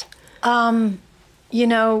survived this?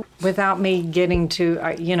 Without me getting to,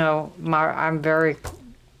 I'm very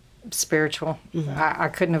spiritual. I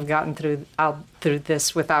couldn't have gotten through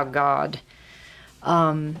this without God.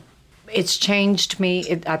 It's changed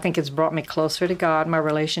me. I think it's brought me closer to God, my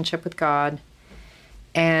relationship with God.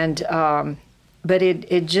 And, but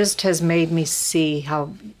it just has made me see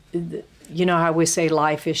how, how we say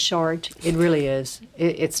life is short. It really is.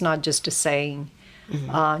 It's not just a saying.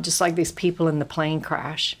 Just like these people in the plane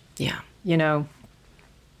crash. Yeah.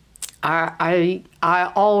 I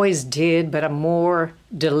always did, but I'm more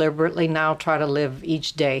deliberately now try to live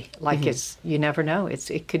each day like it's, you never know.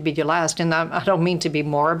 It could be your last. And I don't mean to be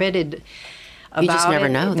morbid about it. You just never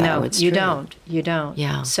know, though. No, it's you true. don't. You don't.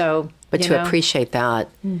 Yeah. So, but to appreciate that,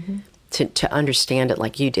 to understand it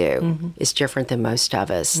like you do, is different than most of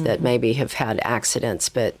us that maybe have had accidents,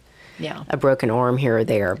 but a broken arm here or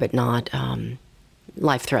there, but not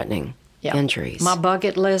life-threatening injuries. My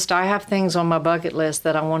bucket list, I have things on my bucket list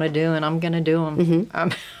that I want to do, and I'm going to do them.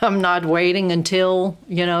 I'm not waiting until,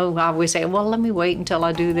 I always say, well, let me wait until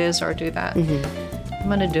I do this or do that. I'm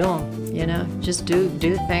going to do them, just do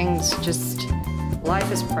things. Just,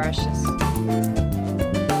 life is precious.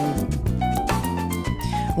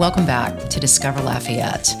 Welcome back to Discover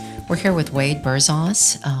Lafayette. We're here with Wade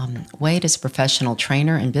Berzas. Wade is a professional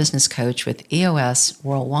trainer and business coach with EOS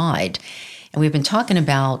Worldwide. And we've been talking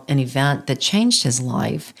about an event that changed his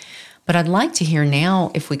life. But I'd like to hear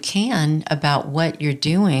now, if we can, about what you're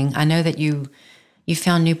doing. I know that you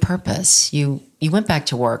found new purpose. You went back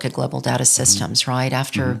to work at Global Data Systems, right,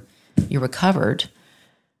 after you recovered.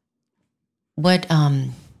 What,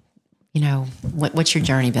 what's your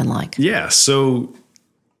journey been like? Yeah, so,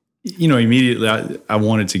 immediately I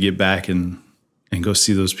wanted to get back and go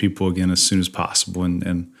see those people again as soon as possible.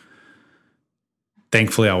 And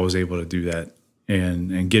thankfully, I was able to do that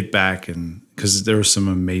and get back, and because there were some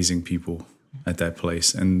amazing people at that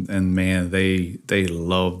place, and man, they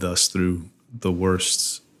loved us through the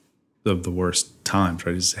worst of the worst times.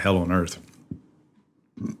 Right, it's hell on earth,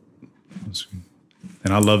 and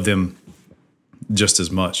I love them just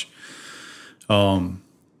as much. It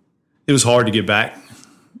was hard to get back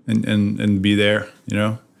and be there,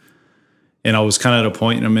 and I was kind of at a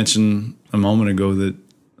point, and I mentioned a moment ago that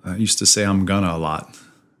I used to say I'm gonna a lot.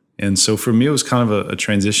 And so for me, it was kind of a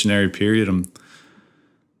transitionary period. I'm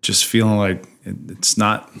just feeling like it's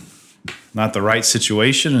not the right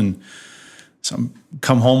situation. And so I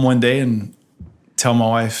come home one day and tell my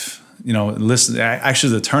wife, listen,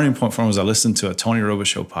 actually the turning point for me was I listened to a Tony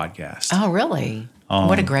Robichaux podcast. Oh, really?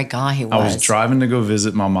 What a great guy he was. I was driving to go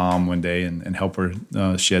visit my mom one day and help her.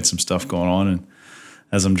 She had some stuff going on. And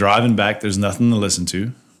as I'm driving back, there's nothing to listen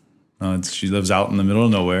to. She lives out in the middle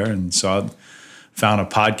of nowhere. And so I found a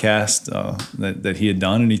podcast that he had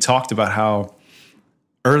done, and he talked about how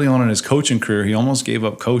early on in his coaching career, he almost gave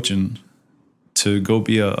up coaching to go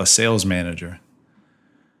be a sales manager.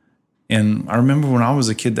 And I remember when I was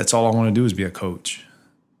a kid, that's all I wanted to do was be a coach.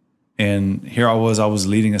 And here I was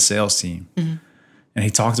leading a sales team. Mm-hmm. And he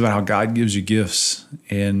talked about how God gives you gifts,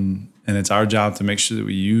 and it's our job to make sure that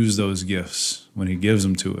we use those gifts when he gives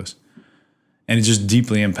them to us. And it just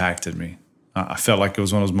deeply impacted me. I felt like it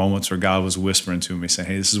was one of those moments where God was whispering to me, saying,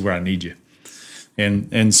 hey, this is where I need you.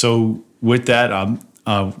 And so with that,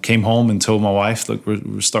 I came home and told my wife, look,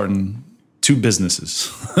 we're starting 2 businesses.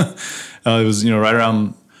 It was, right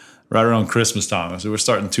around Christmas time. So we're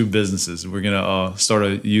starting 2 businesses. We're going to start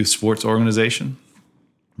a youth sports organization.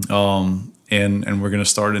 And we're going to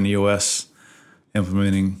start an EOS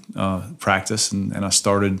implementing practice. And I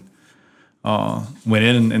started, went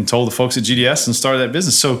in and told the folks at GDS and started that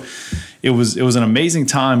business. So it was an amazing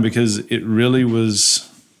time because it really was,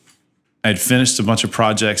 I had finished a bunch of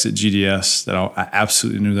projects at GDS that I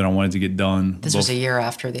absolutely knew that I wanted to get done. This was a year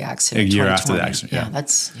after the accident. A year after the accident, yeah.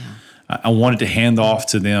 I wanted to hand off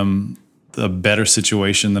to them a better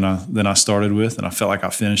situation than I started with, and I felt like I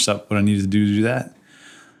finished up what I needed to do that.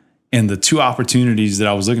 And the 2 opportunities that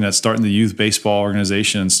I was looking at, starting the youth baseball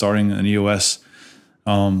organization and starting an EOS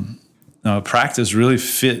practice, really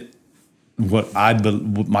fit what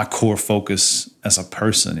my core focus as a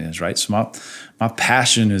person is, right? So my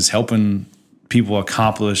passion is helping people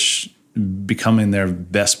accomplish becoming their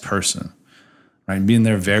best person, right? Being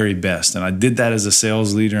their very best. And I did that as a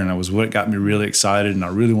sales leader, and it was what got me really excited. And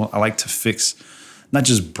I like to fix not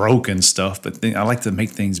just broken stuff, but I like to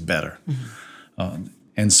make things better. Mm-hmm.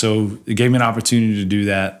 And so it gave me an opportunity to do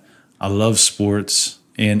that. I love sports.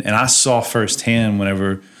 And I saw firsthand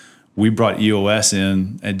whenever we brought EOS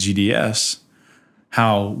in at GDS,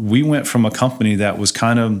 how we went from a company that was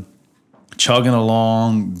kind of chugging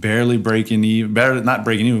along, barely not breaking even,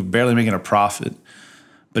 barely making a profit.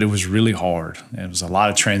 But it was really hard. It was a lot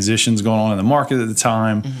of transitions going on in the market at the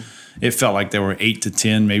time. Mm-hmm. It felt like there were 8 to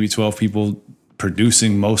 10, maybe 12 people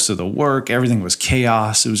producing most of the work. Everything was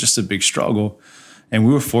chaos. It was just a big struggle. And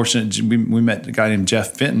we were fortunate. We met a guy named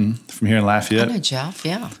Jeff Fenton from here in Lafayette. I know Jeff,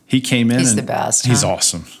 yeah. He came in. He's the best. He's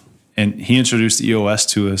awesome. And he introduced EOS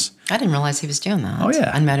to us. I didn't realize he was doing that. Oh, yeah.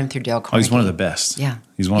 I met him through Dale Carnegie. Oh, he's one of the best. Yeah.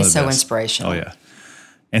 He's so inspirational. Oh, yeah.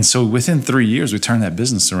 And so within 3 years, we turned that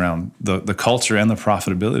business around, the culture and the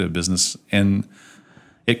profitability of business. And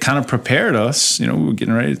it kind of prepared us. We were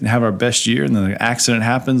getting ready to have our best year, and then the accident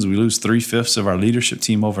happens. We lose 3/5 of our leadership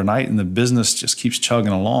team overnight, and the business just keeps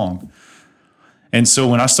chugging along. And so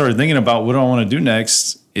when I started thinking about what do I want to do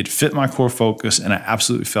next, it fit my core focus, and I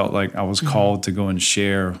absolutely felt like I was called to go and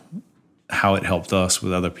share how it helped us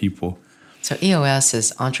with other people. So EOS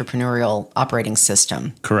is Entrepreneurial Operating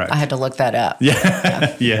System. Correct. I had to look that up.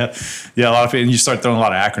 Yeah. Yeah. A lot of, and you start throwing a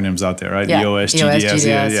lot of acronyms out there, right? Yeah. EOS,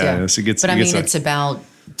 GDS. Yeah. So it's about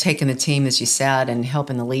taking the team, as you said, and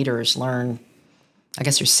helping the leaders learn. I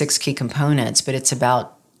guess there's 6 key components, but it's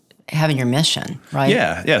about having your mission, right?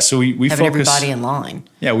 Yeah. So we having focus everybody in line.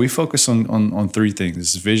 Yeah, we focus on 3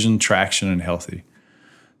 things: vision, traction, and healthy.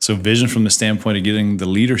 So vision from the standpoint of getting the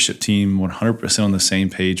leadership team 100% on the same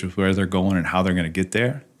page with where they're going and how they're going to get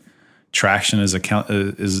there. Traction is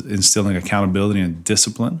instilling accountability and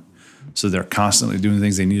discipline. So they're constantly doing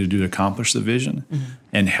things they need to do to accomplish the vision. Mm-hmm.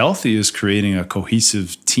 And healthy is creating a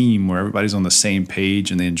cohesive team where everybody's on the same page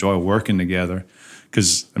and they enjoy working together.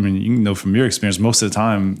 Because, you know from your experience, most of the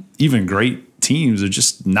time, even great teams are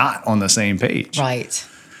just not on the same page. Right.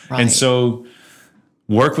 And so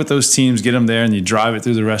work with those teams, get them there, and you drive it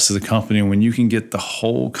through the rest of the company. And when you can get the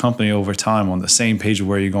whole company over time on the same page of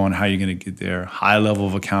where you're going, how you're going to get there, high level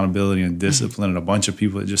of accountability and discipline, and a bunch of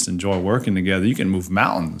people that just enjoy working together, you can move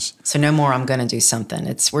mountains. So no more, I'm going to do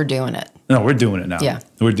something. We're doing it. No, we're doing it now. Yeah.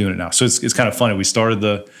 We're doing it now. So it's kind of funny. We started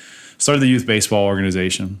the youth baseball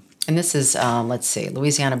organization. And this is,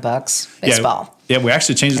 Louisiana Bucks baseball. Yeah, we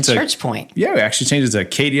actually changed it to Church Point. Yeah, we actually changed it to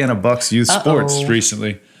Acadiana Bucks Youth Sports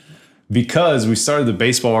recently. Because we started the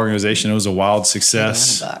baseball organization, it was a wild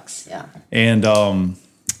success. Bucks, yeah. And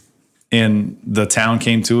the town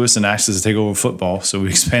came to us and asked us to take over football. So we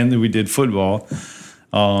expanded. We did football,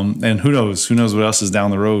 and who knows what else is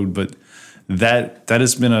down the road. But that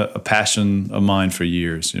has been a passion of mine for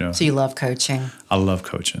years. So you love coaching. I love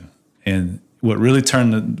coaching, and it would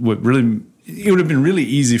have been really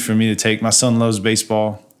easy for me to take. My son loves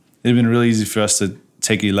baseball. It'd have been really easy for us to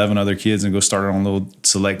take 11 other kids and go start our own little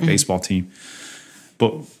select baseball team.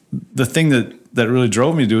 But the thing that really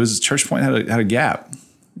drove me to do is Church Point had a gap.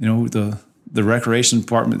 The recreation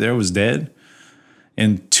department there was dead.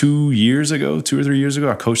 And 2 or 3 years ago,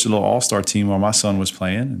 I coached a little all-star team while my son was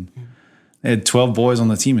playing. And they had 12 boys on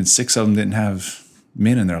the team, and 6 of them didn't have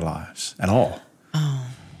men in their lives at all. Oh.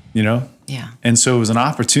 You know? Yeah. And so it was an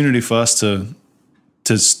opportunity for us to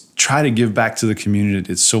try to give back to the community that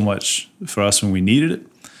did so much for us when we needed it,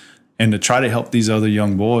 and to try to help these other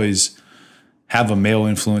young boys have a male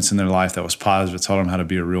influence in their life that was positive, taught them how to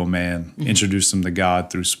be a real man, introduce them to God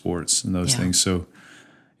through sports and those things. So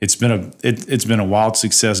it's been a wild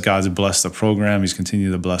success. God's blessed the program. He's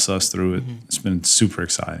continued to bless us through it. It's been super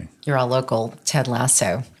exciting. You're our local Ted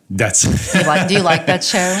Lasso. That's Do you like that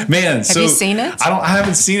show? Man, have you seen it? I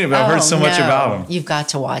haven't seen it, but I've heard so much about him. You've got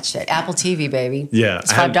to watch it. Apple TV, baby. Yeah,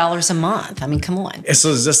 it's $5 a month. I mean, come on.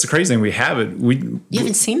 So that's the crazy thing. We have it. You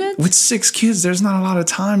haven't seen it? With 6 kids, there's not a lot of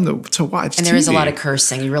time to watch. And there is a lot of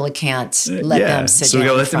cursing. You really can't let them sit down. So we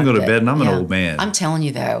gotta let them go to bed. And I'm an old man. I'm telling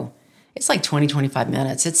you though, it's like 20, 25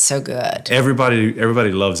 minutes. It's so good.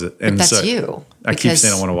 Everybody loves it. And but that's you. I keep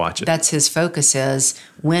saying I want to watch it. That's his focus is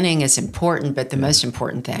winning is important, but the most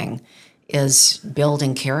important thing is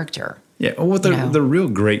building character. Yeah, well, the real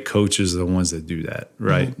great coaches are the ones that do that,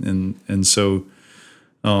 right? And so,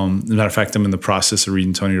 as a matter of fact, I'm in the process of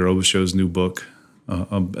reading Tony Robichaux's new book,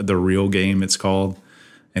 The Real Game, it's called,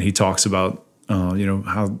 and he talks about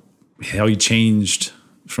how he changed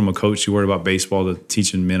from a coach who worried about baseball to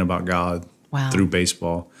teaching men about God through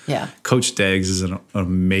baseball. Yeah, Coach Daggs is an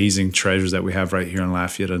amazing treasure that we have right here in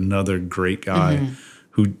Lafayette. Another great guy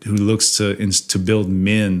who looks to build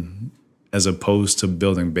men as opposed to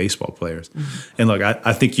building baseball players. And look,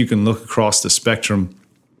 I think you can look across the spectrum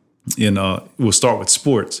we'll start with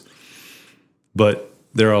sports, but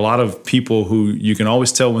there are a lot of people who you can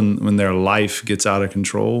always tell when their life gets out of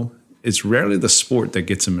control. It's rarely the sport that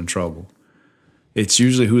gets them in trouble. It's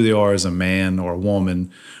usually who they are as a man or a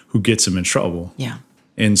woman who gets them in trouble. Yeah.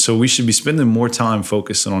 And so we should be spending more time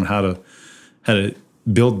focusing on how to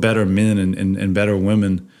build better men and better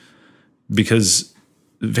women, because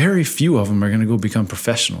very few of them are going to go become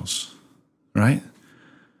professionals, right?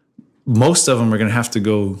 Most of them are going to have to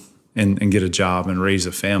go and get a job and raise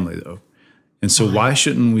a family, though. And so why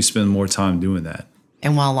shouldn't we spend more time doing that?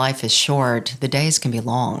 And while life is short, the days can be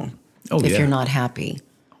long if you're not happy.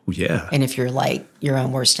 Oh, yeah. And if you're like your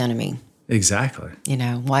own worst enemy. Exactly.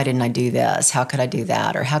 Why didn't I do this? How could I do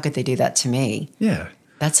that? Or how could they do that to me? Yeah.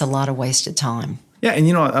 That's a lot of wasted time. Yeah,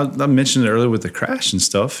 and I mentioned it earlier with the crash and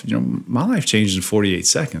stuff. My life changed in 48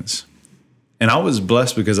 seconds. And I was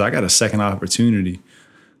blessed because I got a second opportunity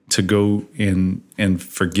to go in and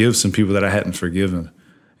forgive some people that I hadn't forgiven,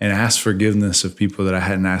 and ask forgiveness of people that I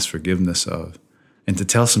hadn't asked forgiveness of, and to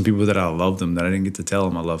tell some people that I loved them that I didn't get to tell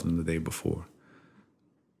them I loved them the day before.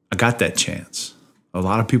 I got that chance. A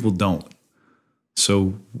lot of people don't.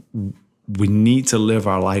 So we need to live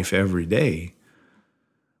our life every day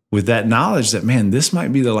with that knowledge that, man, this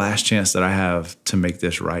might be the last chance that I have to make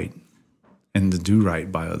this right and to do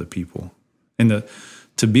right by other people, and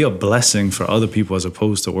to be a blessing for other people as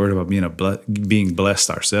opposed to worried about being blessed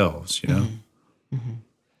ourselves,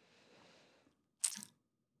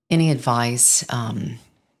 Any advice,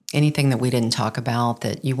 anything that we didn't talk about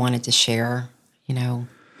that you wanted to share, No,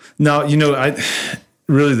 I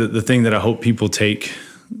really the thing that I hope people take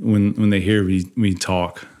when they hear me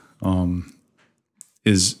talk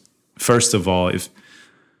is, first of all, if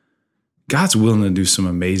God's willing to do some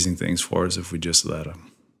amazing things for us if we just let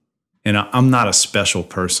him. And I'm not a special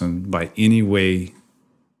person by any way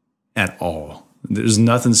at all. There's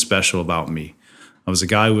nothing special about me. I was a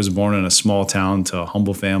guy who was born in a small town to a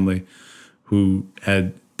humble family who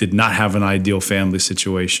did not have an ideal family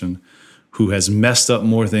situation, who has messed up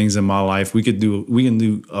more things in my life. We can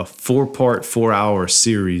do a 4-part, 4-hour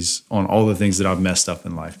series on all the things that I've messed up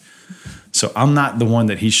in life. So I'm not the one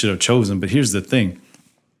that he should have chosen. But here's the thing.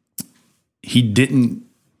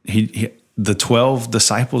 The 12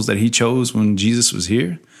 disciples that he chose when Jesus was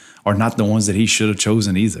here are not the ones that he should have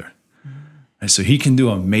chosen either. And so he can do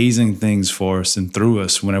amazing things for us and through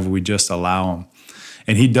us whenever we just allow him.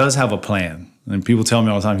 And he does have a plan. And people tell me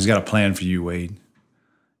all the time, he's got a plan for you, Wade.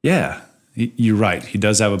 Yeah, you're right. He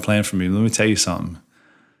does have a plan for me. Let me tell you something.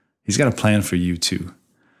 He's got a plan for you too.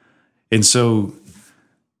 And so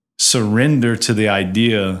surrender to the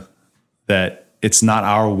idea that it's not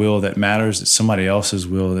our will that matters, it's somebody else's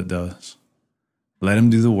will that does. Let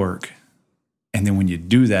him do the work. And then when you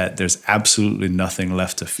do that, there's absolutely nothing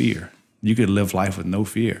left to fear. You could live life with no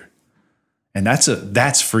fear. And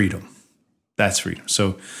that's freedom. That's freedom.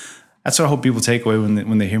 So that's what I hope people take away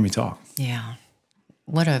when they hear me talk. Yeah.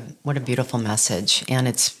 What a beautiful message.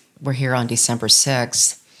 And we're here on December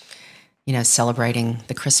 6th, celebrating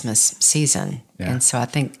the Christmas season. Yeah. And so I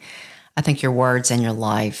think I think your words and your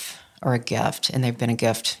life are a gift, and they've been a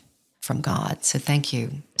gift from God. So thank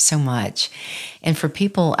you so much. And for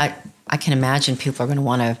people, I can imagine people are going to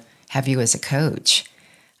want to have you as a coach.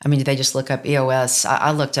 I mean, did they just look up EOS?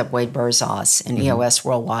 I looked up Wade Berzas, and EOS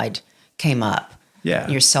Worldwide came up. Yeah.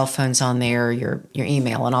 Your cell phone's on there, your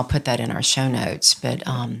email, and I'll put that in our show notes. But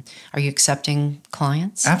are you accepting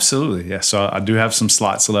clients? Absolutely, yeah. So I do have some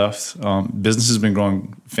slots left. Business has been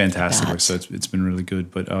growing fantastically, so it's been really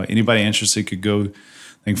good. But anybody interested could go.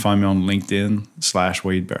 They can find me on LinkedIn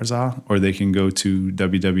 /Wade Berzas, or they can go to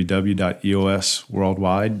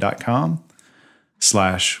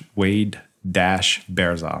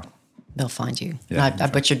www.eosworldwide.com/Wade-Berzas. They'll find you. Yeah, I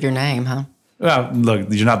butchered your name, huh? Well, look,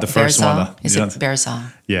 you're not the first Berzas? one. Is it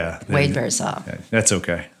Berzas? Yeah. Wade Berzas. Yeah, that's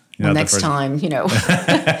okay. Well, next time,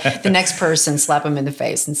 the next person, slap them in the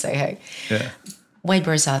face and say, hey. Yeah. Wade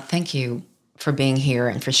Berzas, thank you for being here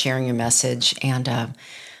and for sharing your message. And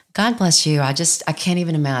God bless you. I can't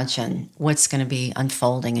even imagine what's going to be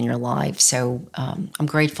unfolding in your life. So I'm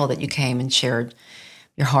grateful that you came and shared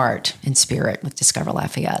your heart and spirit with Discover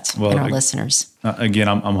Lafayette and our listeners. Again,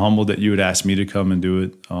 I'm humbled that you would ask me to come and do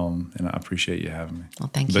it, and I appreciate you having me. Well,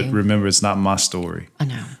 thank you. But remember, it's not my story. I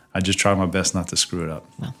know. I just try my best not to screw it up.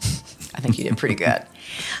 Well, I think you did pretty good.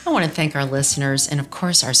 I want to thank our listeners and, of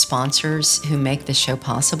course, our sponsors who make this show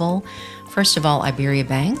possible. First of all, Iberia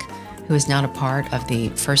Bank, who is now a part of the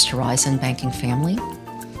First Horizon banking family,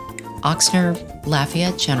 Oxner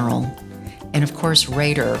Lafayette General, and of course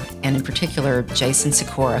Raider, and in particular Jason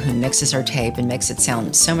Sikora, who mixes our tape and makes it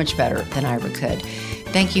sound so much better than I ever could.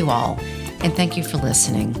 Thank you all, and thank you for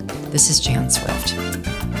listening. This is Jan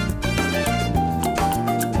Swift.